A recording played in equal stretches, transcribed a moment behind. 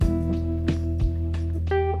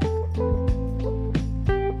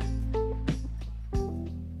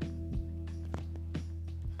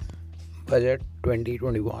Budget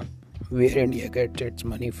 2021, where India gets its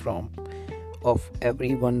money from. Of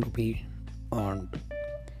every 1 rupee earned,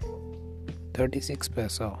 36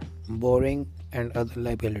 paisa borrowing and other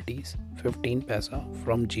liabilities, 15 paisa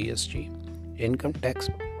from GST, income tax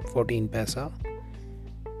 14 paisa,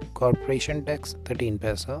 corporation tax 13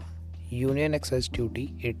 paisa, union excise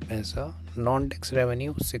duty 8 paisa, non-tax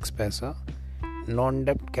revenue 6 paisa,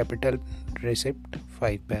 non-debt capital receipt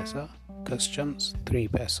 5 paisa, customs 3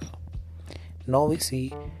 paisa. Now we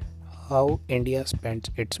see how India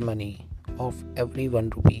spends its money. Of every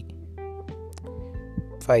 1 rupee,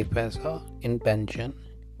 5 paisa in pension,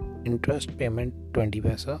 interest payment 20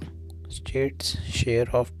 paisa, state's share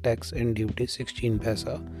of tax and duty 16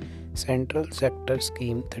 paisa, central sector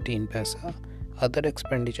scheme 13 paisa, other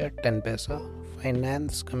expenditure 10 paisa,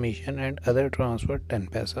 finance commission and other transfer 10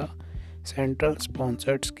 paisa, central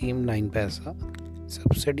sponsored scheme 9 paisa,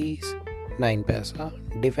 subsidies 9 paisa,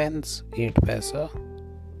 defense 8 paisa.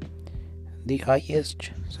 The highest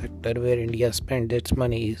sector where India spends its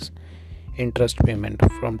money is interest payment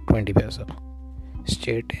from 20 paisa,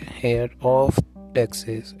 state share of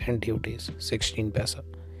taxes and duties 16 paisa,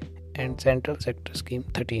 and central sector scheme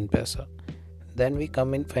 13 paisa. Then we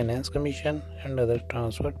come in finance commission and other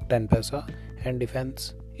transfer 10 paisa and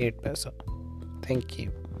defense 8 paisa. Thank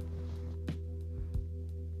you.